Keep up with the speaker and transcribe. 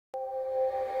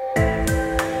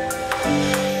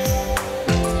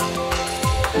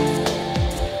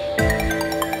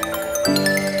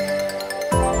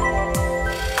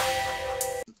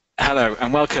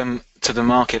and welcome to the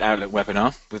Market Outlook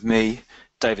webinar with me,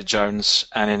 David Jones,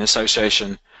 and in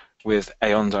association with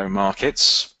Ayondo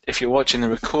Markets. If you're watching the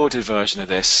recorded version of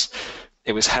this,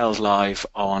 it was held live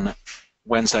on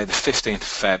Wednesday the 15th of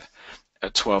Feb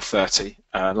at 12:30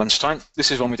 lunchtime. This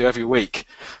is one we do every week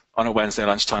on a Wednesday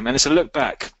lunchtime, and it's a look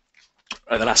back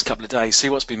at the last couple of days,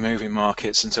 see what's been moving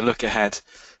markets, and to look ahead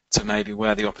to maybe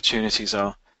where the opportunities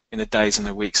are in the days and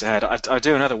the weeks ahead. I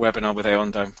do another webinar with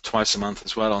Ayondo twice a month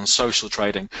as well on social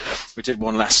trading. We did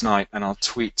one last night, and I'll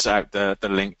tweet out the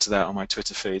link to that on my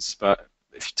Twitter feeds. But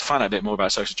to find out a bit more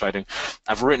about social trading,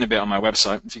 I've written a bit on my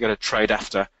website. If you go to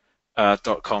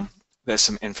tradeafter.com, there's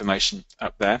some information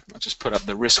up there. I'll just put up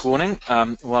the risk warning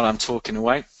while I'm talking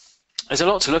away. There's a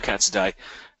lot to look at today.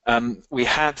 We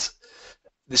had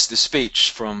the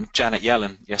speech from Janet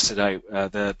Yellen yesterday,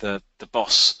 the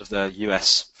boss of the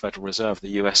US Federal Reserve,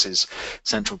 the US's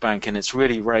central bank, and it's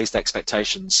really raised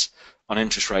expectations on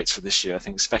interest rates for this year. I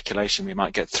think speculation we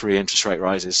might get 3 interest rate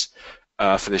rises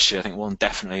for this year. I think one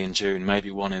definitely in June,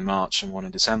 maybe one in March and one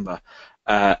in December.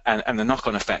 And the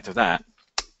knock-on effect of that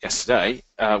yesterday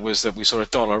was that we saw a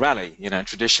dollar rally. You know,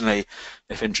 traditionally,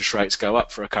 if interest rates go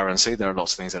up for a currency, there are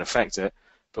lots of things that affect it,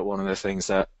 but one of the things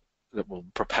that will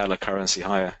propel a currency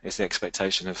higher is the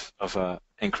expectation of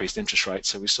increased interest rates.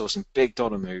 So we saw some big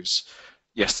dollar moves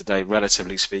yesterday,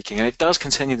 relatively speaking, and it does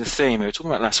continue the theme we were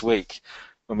talking about last week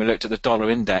when we looked at the dollar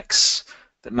index,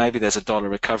 that maybe there's a dollar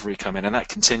recovery coming, and that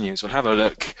continues. We'll have a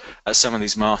look at some of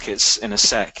these markets in a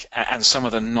sec, and some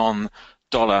of the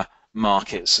non-dollar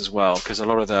markets as well, because a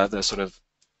lot of the sort of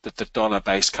the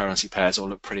dollar-based currency pairs all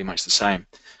look pretty much the same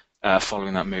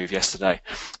following that move yesterday.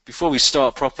 Before we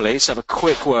start properly, let's have a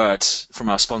quick word from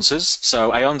our sponsors.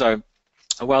 So Ayondo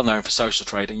are well known for social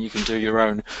trading. You can do your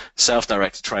own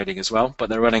self-directed trading as well, but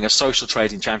they're running a social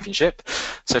trading championship.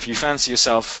 So if you fancy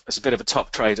yourself as a bit of a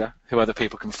top trader who other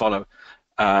people can follow,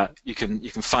 you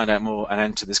can find out more and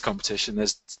enter this competition.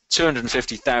 There's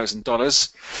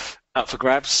 $250,000 up for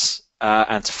grabs,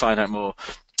 and to find out more,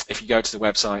 if you go to the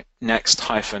website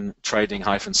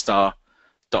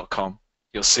next-trading-star.com,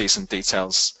 you'll see some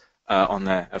details on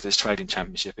there of this trading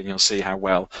championship, and you'll see how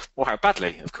well, or how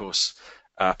badly, of course,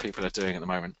 people are doing at the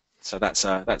moment. So that's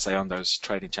Ayondo's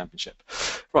trading championship.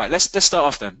 Right, let's start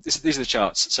off then. These are the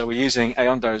charts. So we're using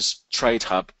Ayondo's Trade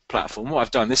Hub platform. What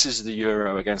I've done, this is the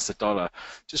euro against the dollar,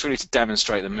 just really to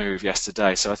demonstrate the move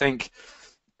yesterday. So I think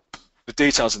the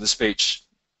details of the speech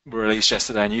were released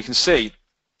yesterday, and you can see,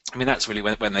 I mean, that's really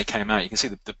when they came out. You can see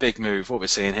the big move, what we're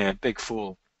seeing here, big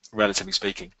fall, relatively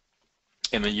speaking,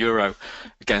 in the euro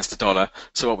against the dollar.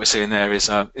 So what we're seeing there is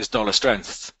dollar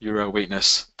strength, euro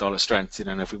weakness, dollar strength. You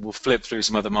know, and if we'll flip through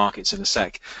some other markets in a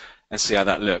sec and see how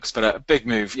that looks. But a big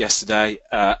move yesterday.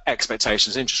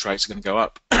 Expectations, interest rates are going to go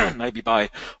up, maybe by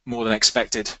more than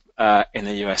expected in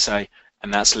the USA,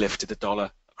 and that's lifted the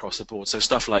dollar across the board. So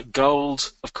stuff like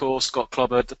gold, of course, got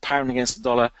clobbered. The pound against the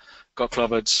dollar got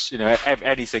clobbered. You know,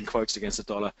 anything quoted against the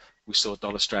dollar, we saw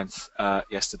dollar strength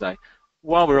yesterday.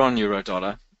 While we're on euro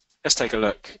dollar, let's take a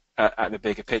look at the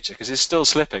bigger picture, because it's still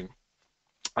slipping.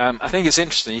 I think it's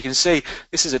interesting. You can see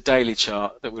this is a daily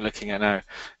chart that we're looking at now.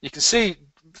 You can see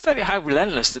how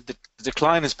relentless the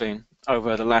decline has been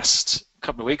over the last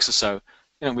couple of weeks or so.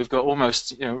 You know, we've got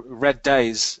almost red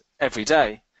days every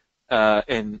day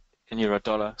in euro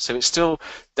dollar. So it's still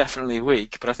definitely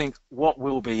weak. But I think what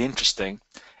will be interesting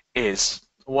is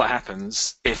what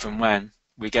happens if and when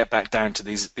we get back down to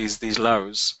these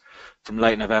lows from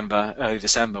late November, early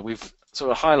December. We've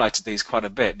sort of highlighted these quite a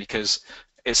bit because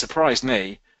it surprised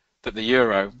me that the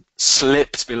euro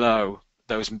slipped below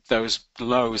those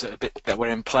lows that were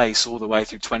in place all the way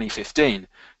through 2015.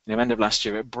 End of last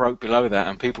year, it broke below that,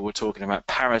 and people were talking about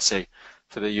parity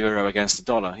for the euro against the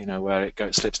dollar. Where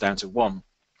it slips down to 1.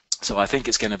 So I think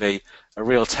it's going to be a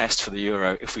real test for the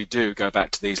euro if we do go back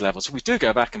to these levels. If we do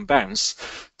go back and bounce,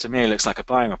 to me it looks like a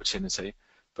buying opportunity.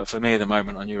 But for me at the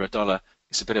moment on euro dollar,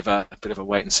 it's a bit of a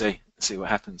wait and see what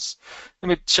happens. Let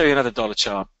me show you another dollar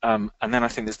chart, and then I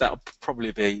think that'll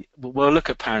probably be. We'll look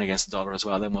at pound against the dollar as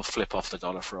well. Then we'll flip off the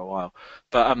dollar for a while.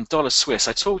 But dollar Swiss,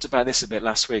 I talked about this a bit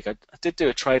last week. I did do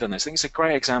a trade on this. I think it's a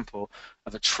great example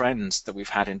of a trend that we've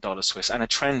had in dollar Swiss and a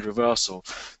trend reversal.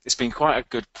 It's been quite a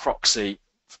good proxy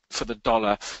for the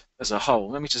dollar as a whole.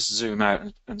 Let me just zoom out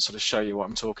and sort of show you what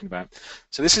I'm talking about.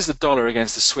 So this is the dollar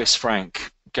against the Swiss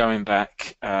franc, going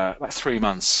back like 3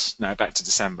 months now, back to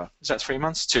December. Is that 3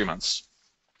 months? 2 months.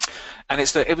 And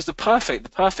it was the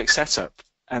perfect setup.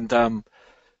 And I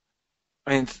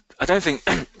mean, I don't think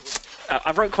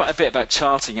I wrote quite a bit about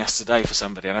charting yesterday for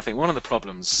somebody, and I think one of the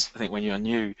problems, I think when you're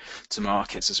new to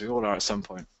markets, as we all are at some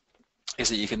point, is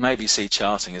that you can maybe see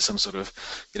charting as some sort of,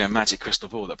 magic crystal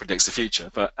ball that predicts the future.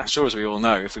 But I'm sure, as we all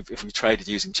know, if we traded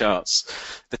using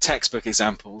charts, the textbook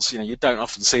examples, you don't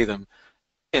often see them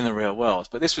in the real world.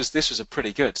 But this was a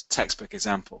pretty good textbook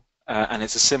example, and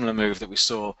it's a similar move that we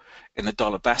saw in the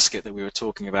dollar basket that we were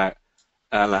talking about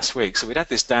last week. So we'd had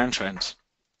this downtrend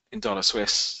in dollar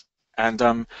Swiss, and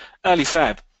early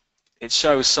Feb, it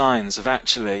shows signs of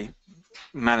actually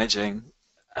managing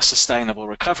a sustainable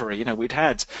recovery. We'd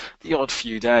had the odd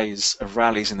few days of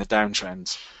rallies in the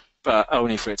downtrend, but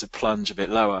only for it to plunge a bit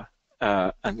lower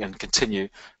and continue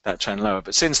that trend lower.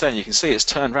 But since then, you can see it's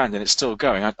turned around and it's still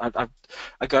going.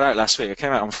 I got out last week. I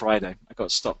came out on Friday. I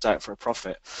got stopped out for a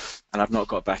profit, and I've not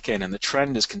got back in. And the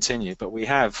trend has continued. But we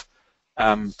have,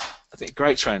 I think,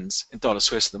 great trends in dollar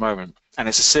Swiss at the moment, and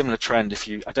it's a similar trend.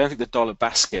 I don't think the dollar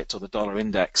basket or the dollar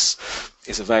index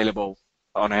is available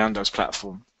on ayondo's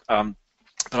platform.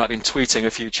 But I've been tweeting a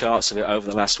few charts of it over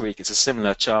the last week. It's a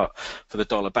similar chart for the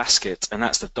dollar basket, and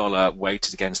that's the dollar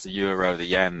weighted against the euro, the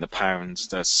yen, the pound,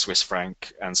 the Swiss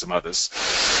franc, and some others.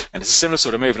 And it's a similar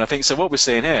sort of move. And I think so. What we're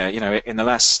seeing here, in the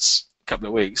last couple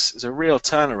of weeks, is a real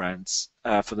turnaround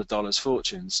for the dollar's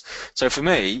fortunes. So for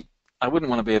me, I wouldn't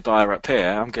want to be a buyer up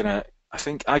here. I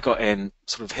think I got in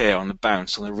sort of here on the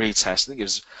bounce, on the retest. I think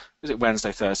was it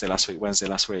Wednesday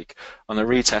last week, on the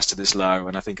retest of this low,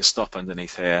 and I think a stop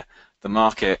underneath here. The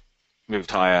market moved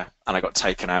higher, and I got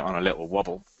taken out on a little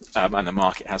wobble, and the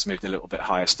market has moved a little bit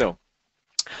higher still.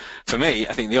 For me,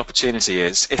 I think the opportunity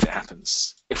is, if it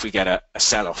happens, if we get a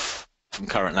sell-off from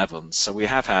current levels. So we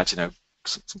have had,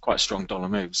 some quite strong dollar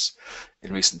moves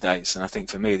in recent days, and I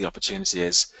think for me the opportunity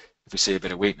is if we see a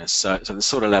bit of weakness. So the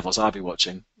sort of levels I'll be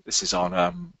watching. This is on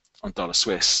dollar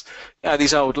Swiss. Yeah,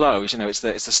 these old lows. It's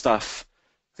the stuff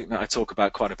I think that I talk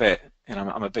about quite a bit.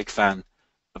 I'm a big fan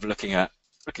of looking at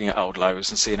old lows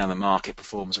and seeing how the market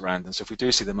performs around them. So if we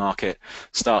do see the market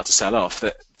start to sell off,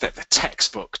 the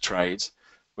textbook trade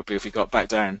would be if we got back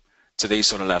down to these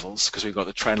sort of levels, because we've got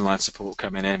the trend line support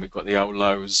coming in. We've got the old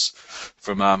lows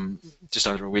from just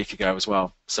under a week ago as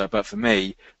well. So, but for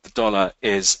me, the dollar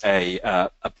is a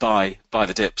buy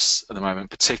the dips at the moment,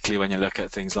 particularly when you look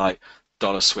at things like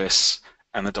dollar Swiss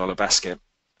and the dollar basket.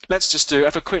 Let's just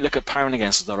have a quick look at pound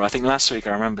against the dollar. I think last week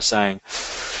I remember saying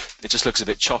it just looks a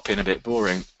bit choppy and a bit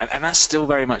boring, and that's still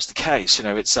very much the case.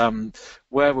 It's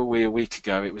where were we a week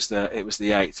ago? It was the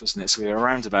 8th, wasn't it? So we were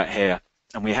around about here,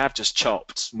 and we have just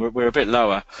chopped. We're a bit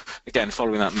lower again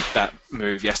following that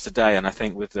move yesterday, and I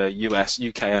think with the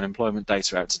UK unemployment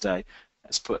data out today,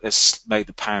 it's made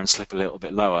the pound slip a little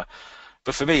bit lower.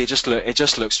 But for me, it just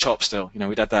looks chopped still.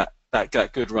 We'd had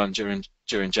that good run during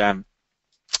Jan,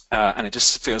 and it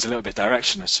just feels a little bit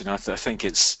directionless. I think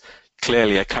it's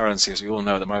clearly a currency, as we all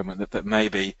know at the moment, that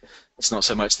maybe it's not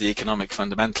so much the economic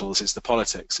fundamentals, it's the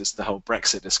politics, it's the whole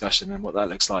Brexit discussion and what that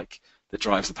looks like that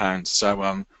drives the pound.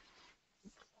 So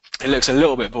it looks a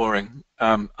little bit boring.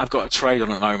 I've got a trade on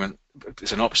at the moment.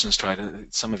 It's an options trade.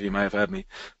 Some of you may have heard me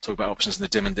talk about options in the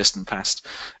dim and distant past.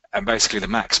 And basically the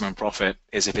maximum profit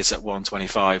is if it's at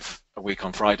 125 a week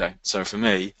on Friday. So for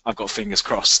me, I've got fingers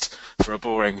crossed for a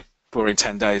boring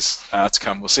 10 days to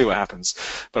come. We'll see what happens.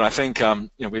 But I think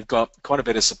we've got quite a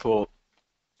bit of support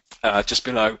just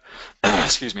below,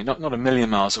 excuse me, not a million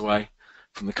miles away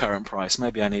from the current price.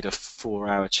 Maybe I need a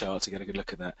 4-hour chart to get a good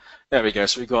look at that. There we go.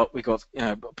 So we got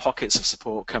pockets of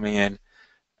support coming in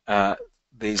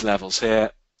these levels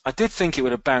here. I did think it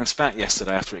would have bounced back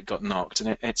yesterday after it got knocked,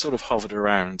 and it sort of hovered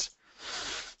around,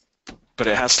 but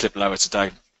it has slipped lower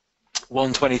today.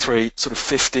 123, sort of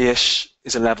 50-ish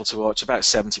is a level to watch, about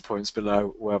 70 points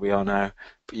below where we are now.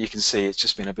 But you can see it's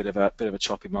just been a bit of a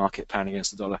choppy market, pound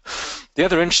against the dollar. The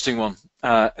other interesting one,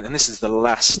 and this is the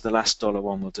last dollar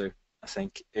one we'll do, I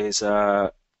think, is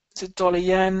it dollar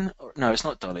yen? No, it's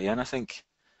not dollar yen. I think,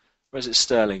 or is it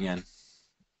sterling yen?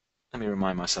 Let me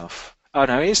remind myself. Oh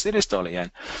no, it is dollar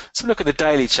yen. So look at the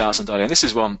daily charts on dollar yen. This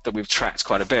is one that we've tracked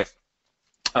quite a bit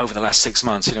over the last 6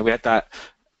 months. We had that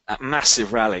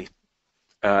massive rally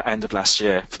end of last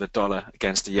year for the dollar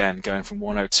against the yen, going from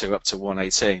 102 up to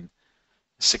 118,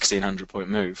 1,600 point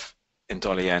move in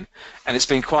dollar yen, and it's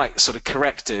been quite sort of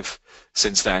corrective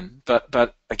since then.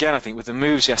 But again, I think with the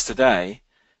moves yesterday,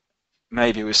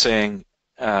 maybe we're seeing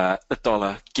the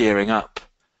dollar gearing up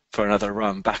for another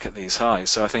run back at these highs.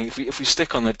 So I think if we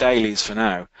stick on the dailies for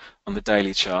now, on the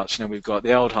daily charts, we've got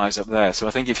the old highs up there. So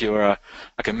I think if you're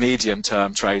like a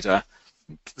medium-term trader,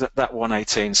 that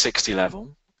 118.60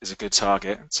 level is a good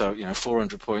target. So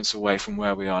 400 points away from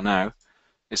where we are now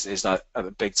is that a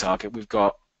big target. We've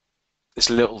got this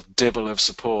little dibble of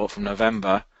support from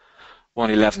November,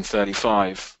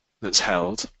 111.35, that's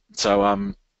held.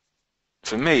 So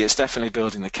for me, it's definitely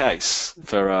building the case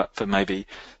for maybe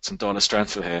some dollar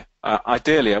strength for here.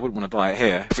 Ideally, I wouldn't want to buy it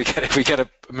here. If we get a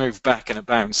move back and a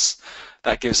bounce,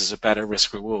 that gives us a better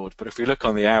risk reward. But if we look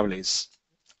on the hourlies,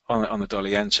 on the dollar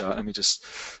yen chart, let me just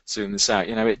zoom this out.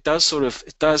 It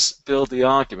does build the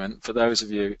argument for those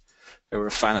of you who are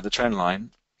a fan of the trend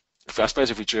line. I suppose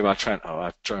if we drew our trend,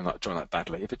 I've drawn that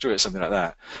badly. If it drew it something like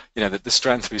that, the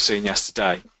strength we've seen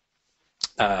yesterday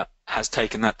has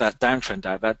taken that downtrend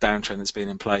out, that downtrend that's been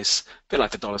in place, a bit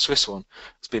like the dollar Swiss one.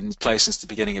 It's been in place since the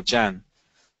beginning of Jan.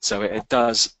 So it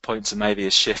does point to maybe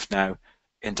a shift now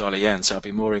in dollar yen. So I'll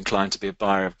be more inclined to be a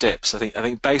buyer of dips. I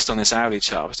think based on this hourly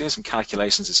chart, I was doing some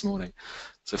calculations this morning.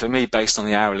 So for me, based on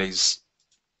the hourlies,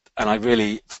 and I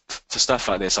really, for stuff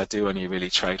like this, I do only really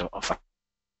trade off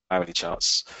hourly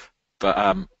charts. But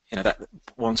that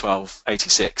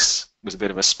 112.86 was a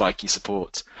bit of a spiky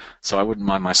support, so I wouldn't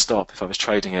mind my stop if I was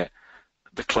trading it.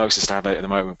 The closest I have it at the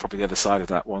moment, probably the other side of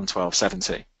that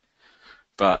 112.70,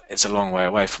 but it's a long way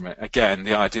away from it. Again,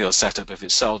 the ideal setup, if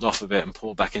it sold off a bit and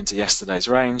pulled back into yesterday's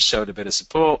range, showed a bit of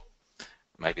support,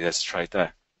 maybe there's a trade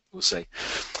there. We'll see.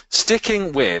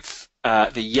 Sticking with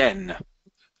the yen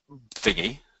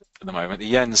thingy at the moment, the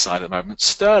yen side at the moment,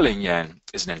 sterling yen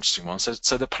is an interesting one.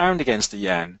 So the pound against the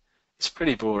yen is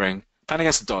pretty boring. Pound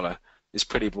against the dollar is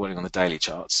pretty boring on the daily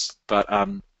charts. But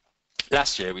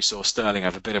last year we saw sterling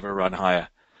have a bit of a run higher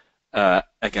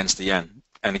against the yen.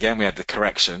 And again, we had the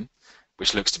correction,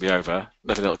 which looks to be over,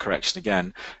 another little correction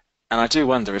again. And I do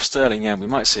wonder if sterling yen, we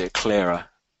might see it clearer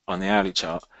on the hourly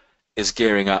chart, is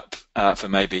gearing up for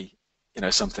maybe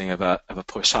something of a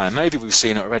push higher. Maybe we've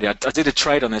seen it already. I did a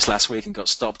trade on this last week and got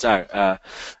stopped out.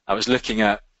 I was looking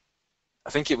at, I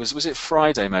think was it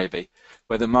Friday maybe,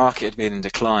 where the market had been in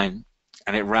decline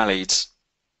and it rallied.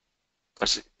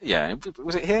 Yeah,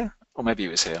 was it here? Or maybe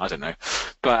it was here, I don't know.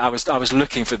 But I was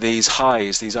looking for these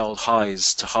highs, these old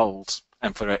highs to hold,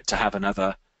 and for it to have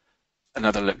another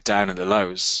look down at the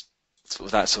lows,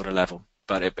 that sort of level.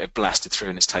 But it blasted through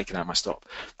and it's taken out my stop.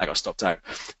 I got stopped out.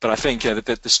 But I think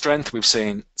the strength we've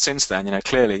seen since then,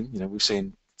 clearly, we've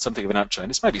seen something of an uptrend.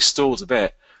 It's maybe stalled a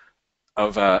bit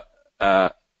over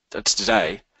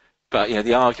today, but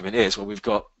the argument is, well, we've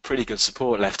got pretty good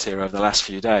support left here over the last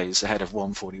few days ahead of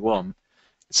 141.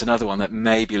 It's another one that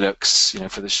maybe looks,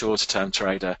 for the shorter term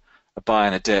trader, a buy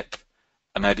and a dip,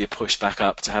 and maybe a push back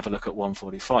up to have a look at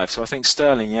 145. So I think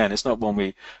sterling yen is not one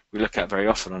we look at very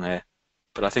often on here,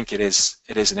 but I think it is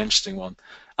an interesting one.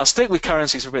 I'll stick with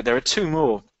currencies for a bit. There are two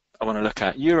more I want to look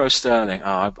at. Euro sterling.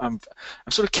 I'm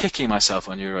sort of kicking myself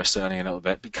on euro sterling a little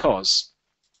bit because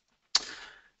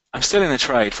I'm still in the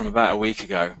trade from about a week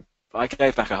ago, but I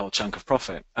gave back a whole chunk of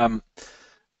profit.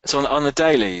 So on the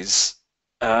dailies,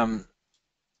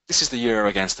 this is the euro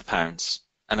against the pounds,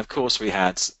 and of course we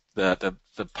had the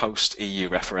post-EU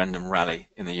referendum rally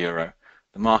in the euro.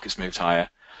 The markets moved higher,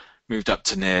 moved up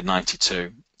to near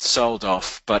 92, sold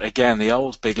off, but again the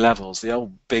old big levels, the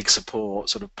old big support,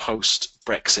 sort of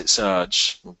post-Brexit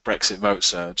surge, or Brexit vote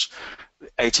surge,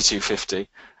 82.50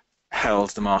 held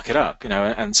the market up,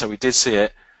 and so we did see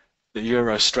it, the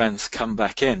euro strength come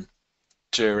back in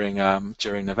during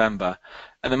November,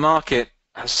 and the market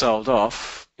has sold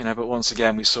off, but once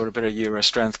again we saw a bit of euro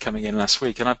strength coming in last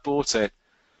week, and I bought it.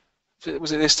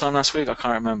 Was it this time last week? I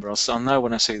can't remember. I'll know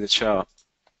when I see the chart.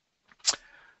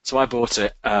 So I bought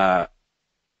it.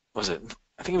 Was it?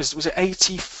 I think it was it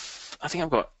 80? I think I've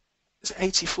got. Is it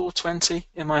 84.20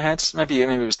 in my head? Maybe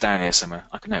it was down here somewhere.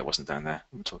 I know it wasn't down there.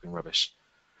 I'm talking rubbish.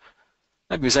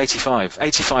 Maybe it was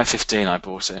 85.15. I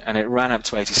bought it, and it ran up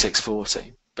to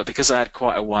 86.40. But because I had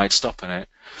quite a wide stop in it,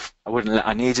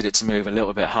 I needed it to move a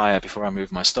little bit higher before I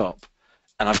moved my stop,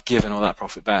 and I've given all that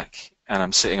profit back, and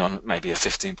I'm sitting on maybe a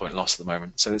 15-point loss at the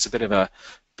moment. So it's a bit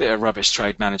of rubbish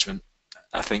trade management,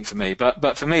 I think, for me.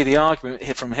 But for me, the argument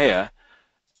from here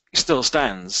still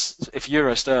stands. If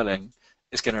euro sterling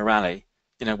is going to rally,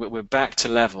 we're back to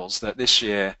levels that this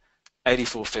year,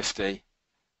 84.50,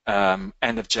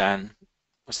 end of Jan,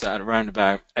 what's that, around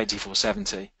about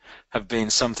 84.70, have been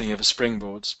something of a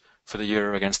springboard for the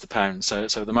euro against the pound. So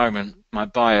at the moment, my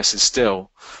bias is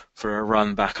still for a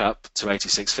run back up to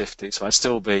 86.50. So I'd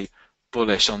still be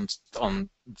bullish on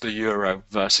the euro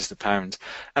versus the pound.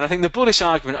 And I think the bullish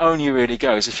argument only really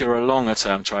goes if you're a longer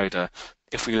term trader,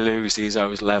 if we lose these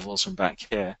levels from back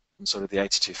here, from sort of the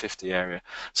 82.50 area.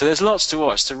 So there's lots to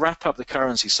watch. To wrap up the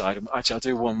currency side, actually I'll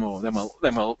do one more, then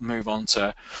we'll move on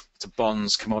to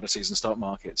bonds, commodities and stock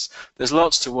markets. There's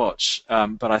lots to watch,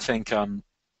 but I think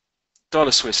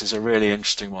dollar Swiss is a really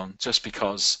interesting one, just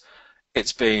because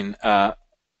it's been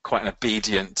quite an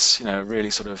obedient, really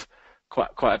sort of quite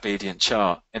obedient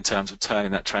chart in terms of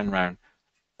turning that trend round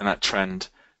and that trend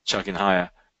chugging higher.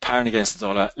 Pound against the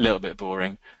dollar, a little bit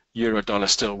boring. Euro dollar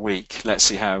still weak. Let's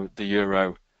see how the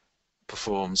euro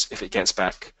performs if it gets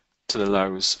back to the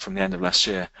lows from the end of last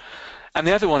year. And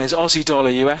the other one is Aussie dollar,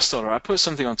 US dollar. I put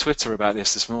something on Twitter about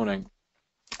this morning,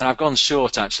 and I've gone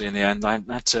short actually in the end. I'm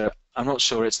not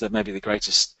sure it's maybe the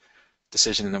greatest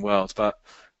decision in the world, but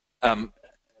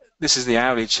this is the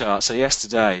hourly chart. So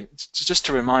yesterday, just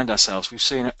to remind ourselves, we've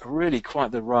seen really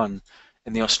quite the run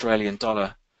in the Australian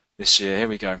dollar this year. Here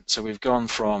we go. So we've gone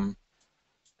from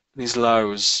these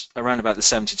lows around about the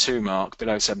 72 mark,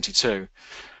 below 72,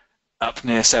 up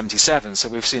near 77. So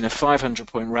we've seen a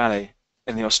 500-point rally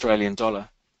in the Australian dollar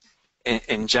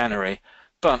in January.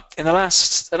 But in the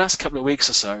last couple of weeks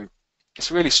or so,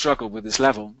 it's really struggled with this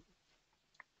level.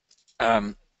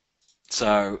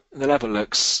 So the level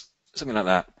looks something like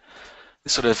that.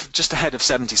 It's sort of just ahead of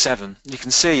 77. You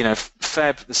can see,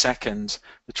 Feb the 2nd,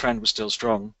 the trend was still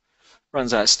strong.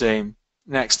 Runs out of steam.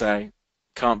 Next day,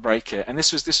 can't break it. And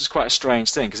this was quite a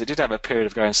strange thing because it did have a period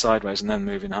of going sideways and then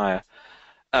moving higher.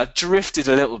 Drifted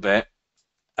a little bit.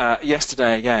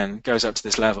 Yesterday again goes up to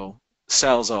this level,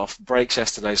 sells off, breaks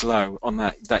yesterday's low on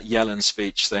that Yellen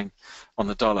speech thing on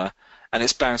the dollar, and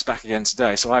it's bounced back again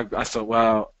today. So I thought,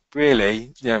 well,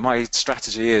 really, my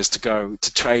strategy is to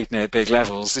trade near big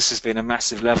levels. This has been a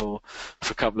massive level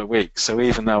for a couple of weeks. So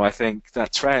even though I think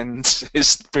that trend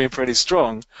is being pretty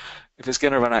strong, if it's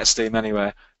going to run out of steam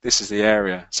anywhere, this is the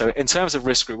area. So in terms of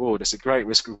risk reward, it's a great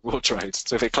risk reward trade.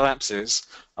 So if it collapses,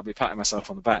 I'll be patting myself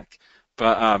on the back.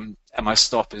 But and my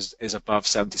stop is above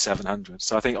 7,700.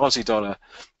 So I think Aussie dollar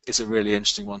is a really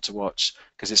interesting one to watch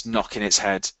because it's knocking its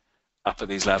head up at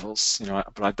these levels.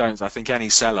 But I think any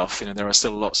sell-off, there are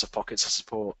still lots of pockets of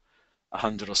support,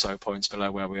 100 or so points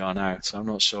below where we are now. So I'm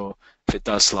not sure if it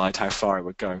does slide how far it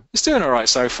would go. It's doing all right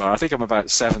so far. I think I'm about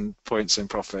 7 points in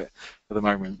profit at the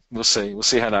moment. We'll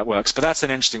see how that works. But that's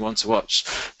an interesting one to watch.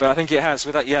 But I think it has,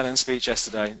 with that Yellen speech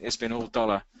yesterday, it's been all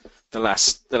dollar the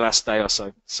last day or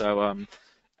so. So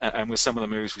and with some of the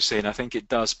moves we've seen, I think it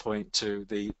does point to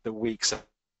the weeks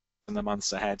and the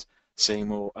months ahead seeing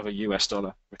more of a US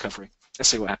dollar recovery. Let's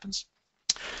see what happens.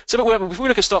 So if we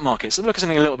look at stock markets, let's look at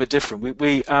something a little bit different.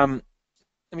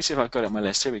 Let me see if I've got it on my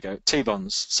list. Here we go.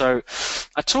 T-bonds. So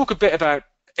I talk a bit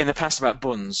in the past about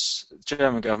bonds,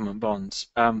 German government bonds,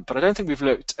 but I don't think we've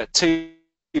looked at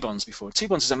T-bonds before.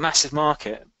 T-bonds is a massive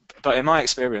market, but in my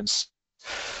experience,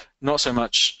 not so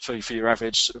much for your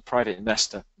average private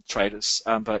investor traders,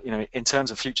 but in terms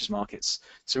of futures markets,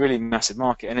 it's a really massive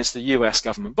market, and it's the US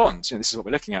government bonds. This is what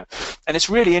we're looking at, and it's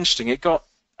really interesting. It got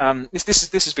this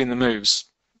has been the moves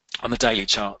on the daily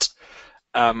chart.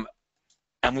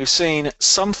 And we've seen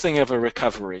something of a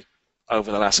recovery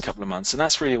over the last couple of months, and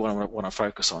that's really what I want to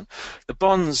focus on. The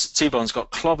T-bonds got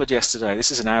clobbered yesterday.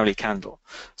 This is an hourly candle.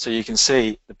 So you can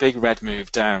see the big red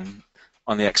move down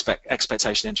on the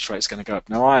expectation interest rate is going to go up.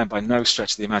 Now, I am by no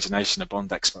stretch of the imagination a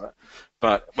bond expert,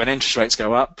 but when interest rates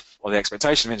go up, or the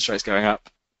expectation of interest rates going up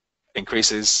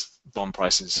increases, bond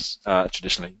prices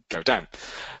traditionally go down.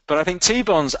 But I think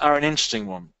T-bonds are an interesting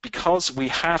one because we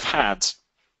have had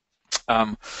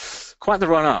quite the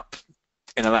run up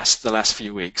in the last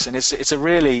few weeks, and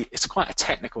it's quite a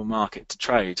technical market to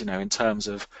trade. In terms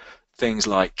of things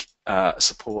like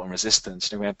support and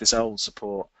resistance. We had this old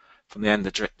support from the end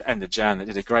of Jan that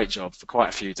did a great job for quite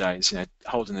a few days.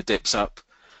 Holding the dips up,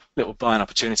 little buying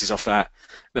opportunities off that.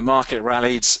 The market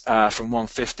rallied from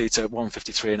 150 to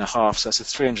 153.5, so that's a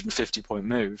 350-point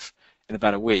move in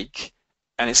about a week,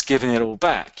 and it's giving it all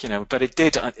back. But it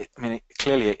did.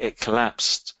 Clearly it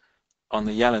collapsed on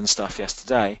the Yellen stuff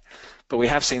yesterday, but we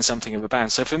have seen something of a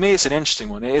bounce. So for me, it's an interesting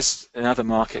one. It is another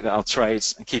market that I'll trade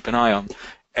and keep an eye on,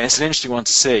 and it's an interesting one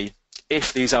to see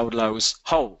if these old lows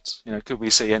hold. Could we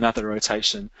see another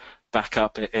rotation back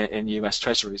up in US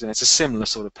Treasuries? And it's a similar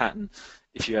sort of pattern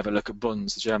if you ever look at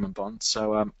bonds, the German bonds.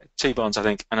 So T-bonds, I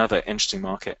think, another interesting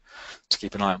market to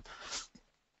keep an eye on.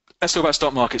 Let's talk about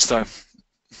stock markets, though.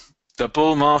 The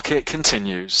bull market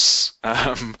continues.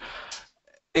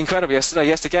 Incredible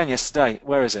yesterday.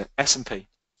 Where is it? S&P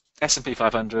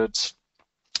 500.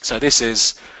 So this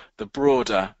is the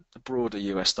broader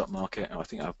US stock market. I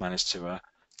think I've managed to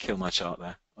kill my chart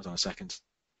there. Hold on a second.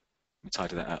 Let me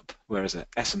tidy that up. Where is it?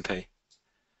 S&P.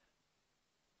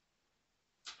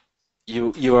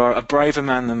 You are a braver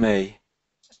man than me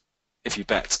if you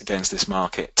bet against this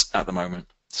market at the moment.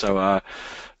 So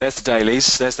there's the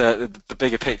dailies. There's the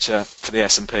bigger picture for the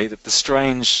S&P. The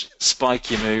strange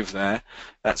spiky move there.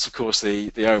 That's of course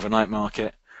the overnight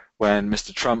market when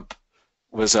Mr. Trump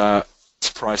was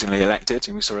surprisingly elected,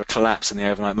 and we saw a collapse in the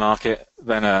overnight market.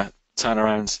 Then a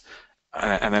turnaround,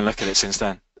 and then look at it since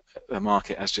then. The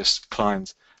market has just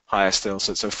climbed higher still.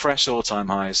 So fresh all-time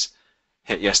highs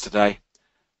hit yesterday.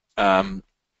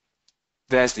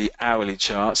 There's the hourly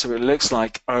chart. So it looks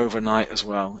like overnight as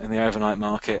well. In the overnight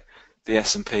market, the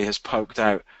S&P has poked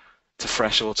out to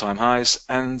fresh all-time highs.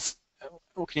 And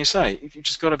what can you say? You've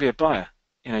just got to be a buyer.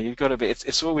 You've got to be.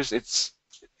 It's always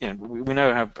we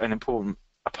know how an important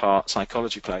a part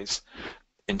psychology plays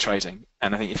in trading.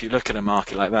 And I think if you look at a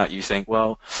market like that, you think,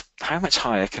 well, how much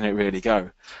higher can it really go?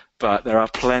 But there are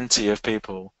plenty of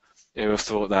people who have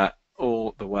thought that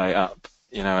all the way up,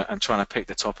 and trying to pick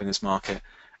the top in this market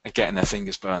and getting their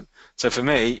fingers burnt. So for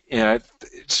me,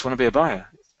 just want to be a buyer.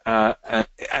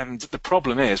 And the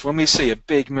problem is when we see a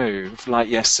big move like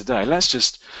yesterday,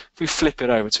 if we flip it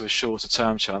over to a shorter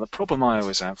term chart, the problem I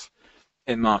always have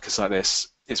in markets like this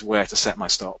is where to set my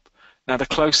stop. Now, the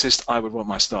closest I would want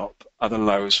my stop are the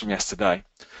lows from yesterday,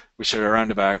 which are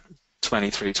around about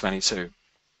 23, 22.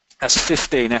 That's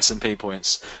 15 S&P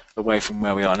points away from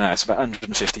where we are now. It's about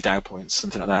 150 Dow points,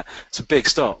 something like that. It's a big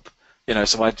stop.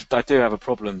 So I do have a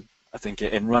problem, I think,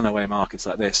 in runaway markets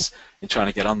like this, in trying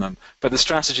to get on them. But the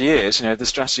strategy is,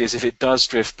 if it does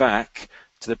drift back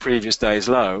to the previous day's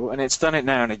low, and it's done it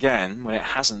now and again when it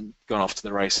hasn't gone off to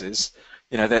the races,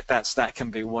 that can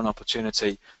be one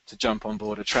opportunity to jump on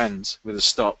board a trend with a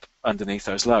stop underneath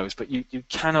those lows. But you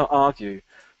cannot argue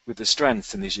with the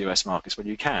strength in these US markets. Well,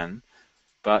 you can,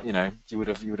 but you would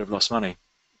have lost money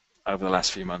over the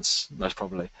last few months, most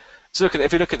probably. So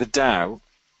if you look at the Dow,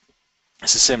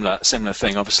 it's a similar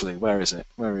thing. Obviously, where is it?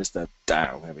 Where is the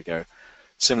Dow? There we go.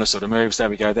 Similar sort of moves. There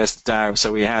we go. There's the Dow.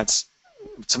 So we had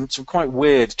some quite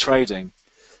weird trading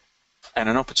and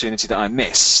an opportunity that I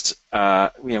missed.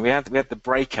 We had the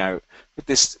breakout. With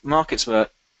this, markets were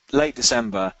late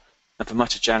December and for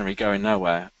much of January going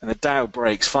nowhere, and the Dow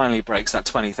finally breaks that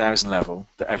 20,000 level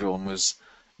that everyone was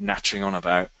nattering on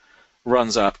about,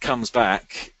 runs up, comes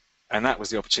back, and that was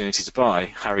the opportunity to buy.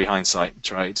 Harry hindsight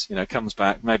trade, comes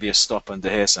back, maybe a stop under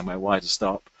here somewhere, wider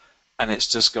stop, and it's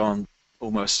just gone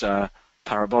almost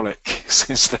parabolic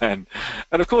since then.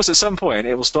 And of course, at some point,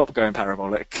 it will stop going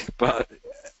parabolic. But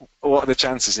what are the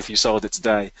chances if you sold it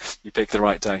today, you pick the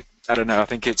right day? I don't know. I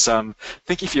think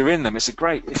if you're in them,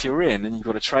 if you're in and you've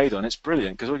got a trade on, it's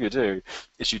brilliant, because all you do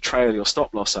is you trail your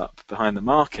stop loss up behind the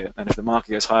market, and if the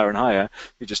market goes higher and higher,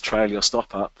 you just trail your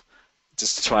stop up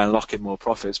just to try and lock in more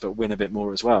profits, but win a bit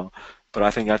more as well. But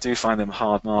I think I do find them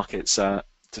hard markets to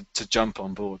jump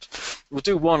on board. We'll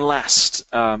do one last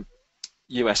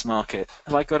US market.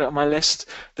 Have I got it on my list?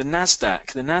 The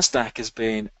Nasdaq. The Nasdaq has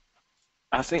been,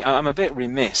 I think I'm a bit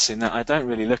remiss in that I don't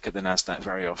really look at the Nasdaq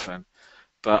very often,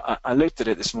 but I looked at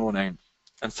it this morning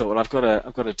and thought, well, I've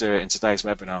got to do it in today's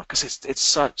webinar, because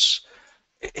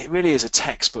it really is a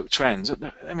textbook trend.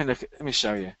 Let me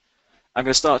show you. I'm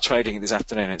going to start trading it this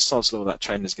afternoon. It's sod's law that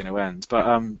trend is going to end,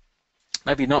 but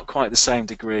maybe not quite the same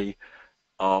degree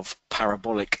of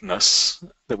parabolicness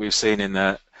that we've seen in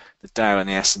the Dow and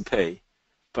the S&P.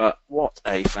 But what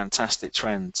a fantastic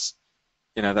trend,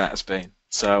 that has been.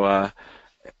 So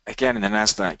again, in the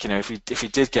Nasdaq, if we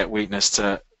did get weakness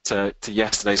to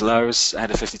yesterday's lows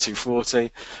ahead of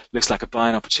 52.40, looks like a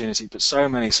buying opportunity. But so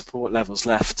many support levels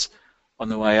left on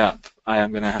the way up. I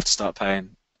am going to have to start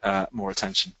paying more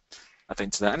attention, I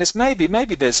think, to that. And it's maybe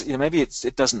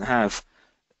it doesn't have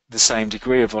the same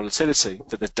degree of volatility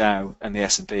that the Dow and the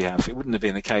S&P have. It wouldn't have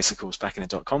been the case, of course, back in the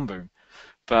dot-com boom.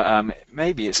 But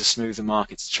maybe it's a smoother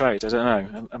market to trade. I don't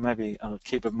know. And maybe I'll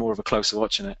keep more of a closer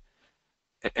watch on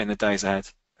it in the days ahead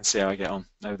and see how I get on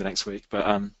over the next week.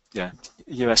 But yeah,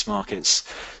 US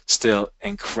markets still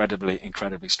incredibly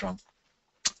strong.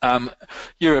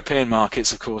 European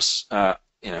markets, of course,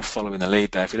 following the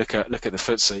lead there. If you look at the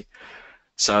FTSE,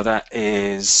 so that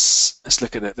is, let's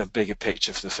look at the bigger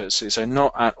picture for the FTSE. So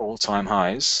not at all-time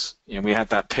highs. We had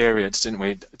that period, didn't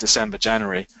we? December,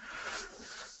 January.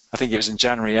 I think it was in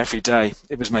January every day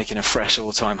it was making a fresh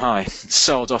all-time high. It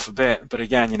sold off a bit, but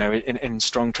again, in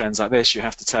strong trends like this, you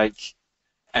have to take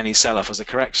any sell-off as a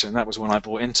correction. That was one I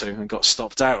bought into and got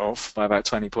stopped out of by about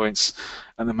 20 points,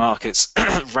 and the market's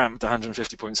ramped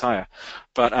 150 points higher.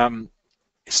 But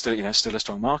it's still a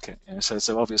strong market.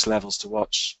 So obvious levels to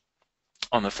watch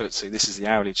on the FTSE. This is the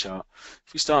hourly chart.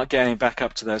 If we start getting back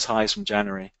up to those highs from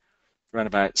January, around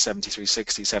about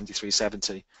 73.60,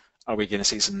 73.70, are we going to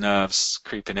see some nerves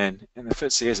creeping in? And the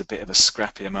FTSE is a bit of a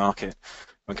scrappier market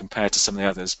when compared to some of the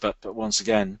others, but once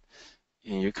again,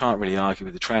 you can't really argue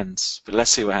with the trends. But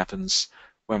let's see what happens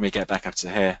when we get back up to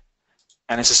here.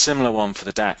 And it's a similar one for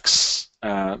the DAX.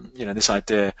 This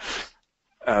idea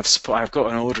of support. I've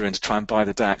got an order in to try and buy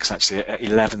the DAX actually at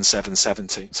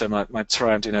 11,770. So my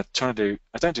try, I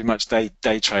don't do much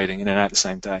day trading in and out the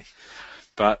same day,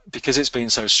 but because it's been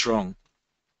so strong,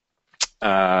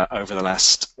 over the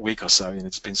last week or so.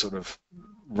 It's been sort of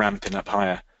ramping up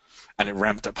higher, and it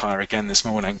ramped up higher again this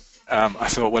morning. I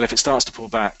thought, well, if it starts to pull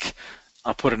back,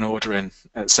 I'll put an order in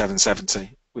at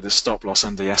 770 with a stop loss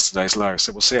under yesterday's low.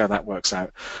 So we'll see how that works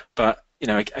out. But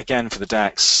again, for the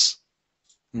DAX,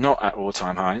 not at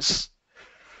all-time highs,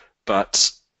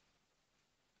 but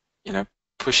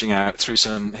pushing out through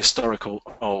some historical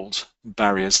old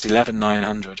barriers.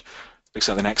 11,900 looks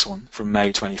like the next one from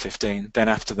May 2015. Then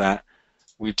after that,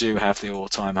 we do have the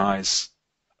all-time highs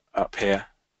up here.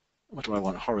 What do I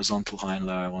want? Horizontal high and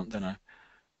low I want, don't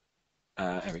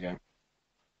I? Here we go.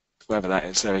 Wherever that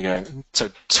is, there we go.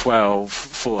 So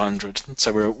 12,400.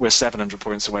 So we're 700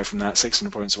 points away from that,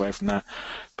 600 points away from that.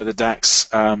 But the DAX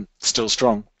still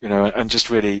strong, and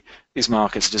just really these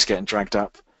markets are just getting dragged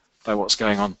up by what's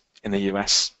going on in the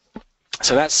US.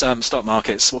 So that's stock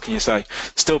markets. What can you say?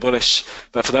 Still bullish,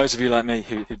 but for those of you like me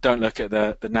who don't look at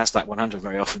the Nasdaq 100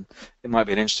 very often, it might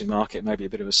be an interesting market, maybe a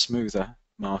bit of a smoother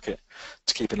market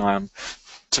to keep an eye on.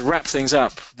 To wrap things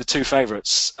up, the two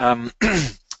favourites,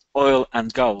 oil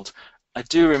and gold. I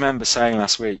do remember saying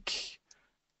last week,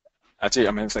 I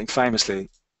think famously,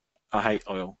 I hate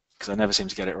oil because I never seem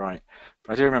to get it right.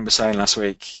 But I do remember saying last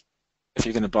week, if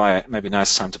you're going to buy it, maybe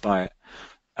now's the time to buy it.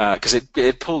 Because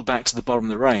it pulled back to the bottom of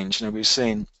the range. We've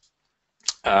seen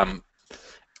a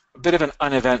bit of an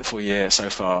uneventful year so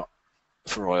far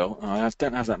for oil. I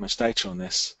don't have that much data on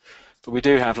this, but we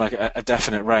do have like a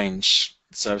definite range.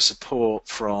 So support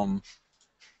from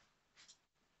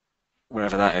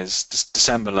wherever that is,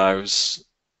 December lows,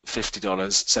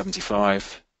 $50,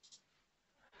 75,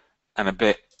 and a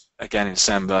bit again in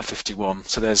December, 51.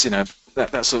 So there's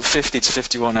that sort of 50 to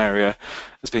 51 area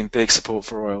has been big support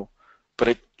for oil,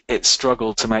 but it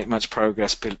struggled to make much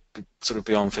progress sort of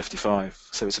beyond 55.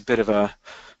 So it's a bit of a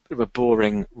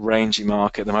boring, rangy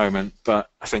market at the moment. But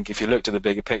I think if you looked at the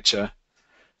bigger picture,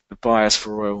 the bias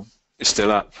for oil is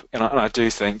still up, and I do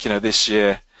think this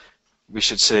year we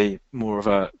should see more of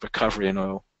a recovery in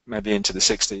oil, maybe into the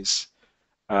 60s.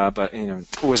 But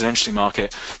always an interesting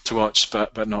market to watch,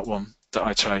 but not one that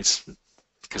I trade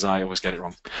because I always get it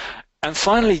wrong. And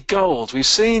finally, gold. We've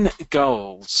seen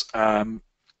gold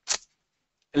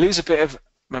lose a bit of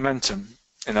momentum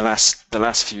in the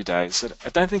last few days. I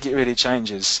don't think it really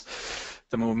changes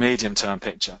the more medium-term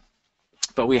picture.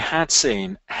 But we had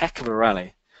seen a heck of a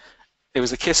rally. It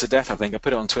was the kiss of death, I think. I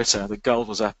put it on Twitter. The gold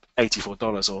was up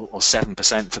 $84 or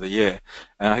 7% for the year,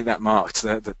 and I think that marked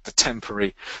the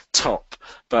temporary top.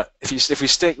 But if we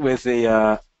stick with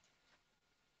the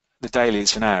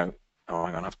dailies for now, oh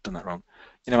hang on, I've done that wrong.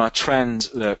 Our trend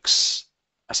looks,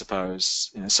 I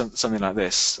suppose, something like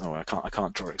this. Oh, I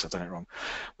can't draw it because I've done it wrong.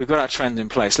 We've got our trend in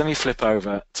place. Let me flip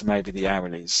over to maybe the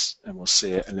hourlies, and we'll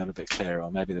see it a little bit clearer,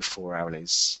 or maybe the 4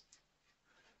 hourlies.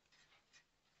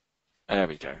 There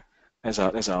we go.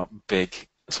 There's our big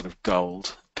sort of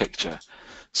gold picture.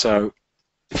 So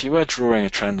if you were drawing a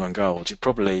trend on gold, you'd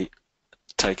probably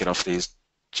take it off these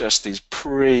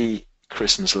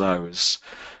pre-Christmas lows,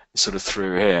 sort of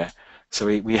through here. So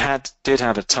we did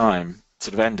have a time,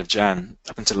 sort of end of Jan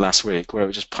up until last week, where it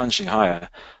was just punching higher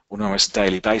on almost a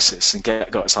daily basis and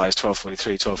got as high as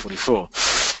 1243, 1244.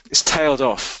 It's tailed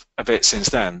off a bit since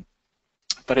then,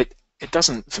 but it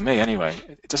doesn't, for me anyway,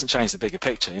 it doesn't change the bigger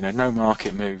picture. No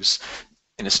market moves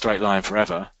in a straight line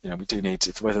forever. We do need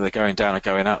to, whether they're going down or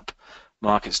going up,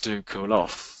 markets do cool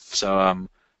off. So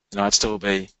I'd still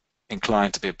be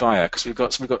inclined to be a buyer because we've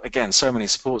got again so many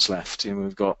supports left.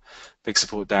 We've got big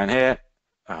support down here.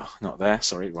 Oh, not there.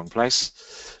 Sorry, wrong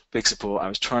place. Big support. I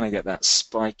was trying to get that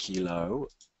spiky low.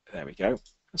 There we go.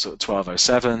 Sort of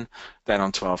 1207, then on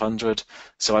 1200.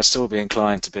 So I'd still be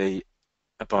inclined to be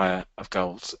a buyer of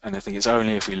gold, and I think it's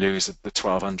only if we lose the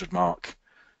 1200 mark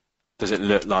does it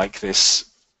look like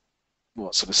this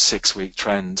sort of 6-week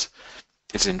trend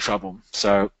is in trouble.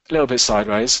 So a little bit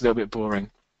sideways, a little bit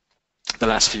boring the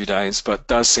last few days, but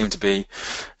does seem to be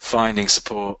finding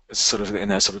support sort of in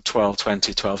their sort of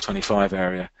 1220, 1225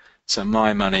 area. So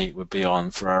my money would be on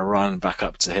for a run back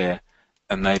up to here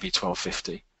and maybe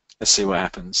 1250. Let's see what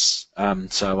happens.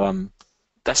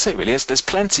 That's it really. There's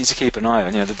plenty to keep an eye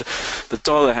on. The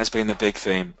dollar has been the big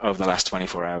theme over the last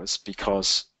 24 hours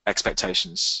because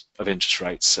expectations of interest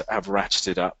rates have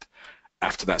ratcheted up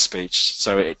after that speech.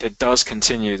 So it does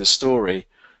continue the story,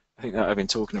 I think, that I've been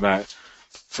talking about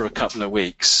for a couple of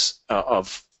weeks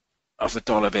of the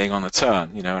dollar being on the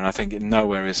turn. And I think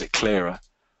nowhere is it clearer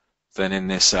than in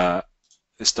this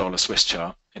dollar Swiss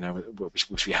chart,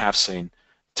 which we have seen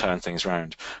turn things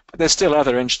around. But there's still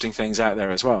other interesting things out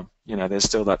there as well. There's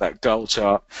still that gold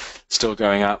chart still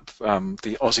going up.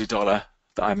 The Aussie dollar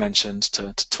that I mentioned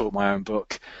to talk my own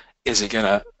book, is it going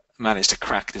to manage to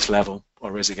crack this level,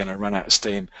 or is it going to run out of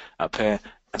steam up here?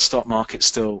 And stock market's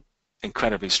still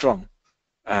incredibly strong,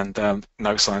 and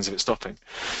no signs of it stopping.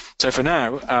 So for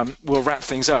now, we'll wrap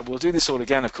things up. We'll do this all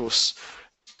again, of course,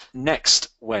 next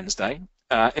Wednesday.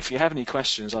 If you have any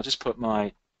questions, I'll just put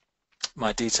my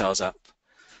details up.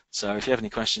 So if you have any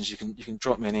questions, you can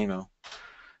drop me an email.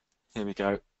 Here we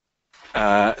go.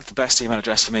 The best email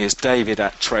address for me is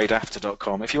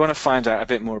david@tradeafter.com. If you want to find out a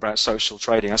bit more about social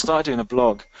trading, I started doing a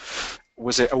blog,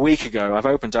 was it a week ago? I've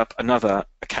opened up another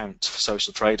account for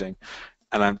social trading,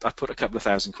 and I put a couple of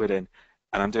 £1,000 in,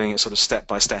 and I'm doing it sort of step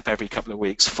by step every couple of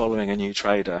weeks, following a new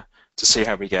trader to see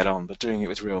how we get on, but doing it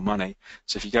with real money.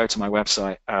 So if you go to my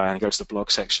website and go to the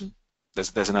blog section,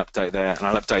 there's an update there, and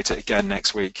I'll update it again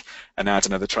next week and add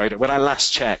another trader. When I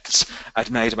last checked,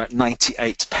 I'd made about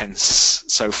 98 pence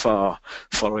so far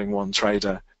following one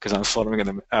trader, because I'm following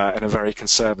them in a very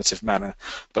conservative manner,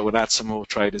 but we'll add some more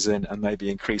traders in and maybe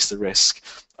increase the risk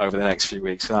over the next few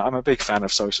weeks. I'm a big fan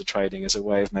of social trading as a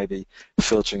way of maybe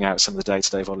filtering out some of the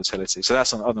day-to-day volatility. So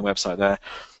that's on the website there.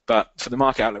 But for the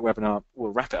Market Outlook webinar,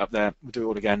 we'll wrap it up there. We'll do it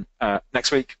all again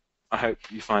next week. I hope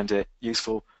you find it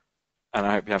useful, and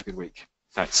I hope you have a good week.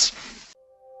 Thanks.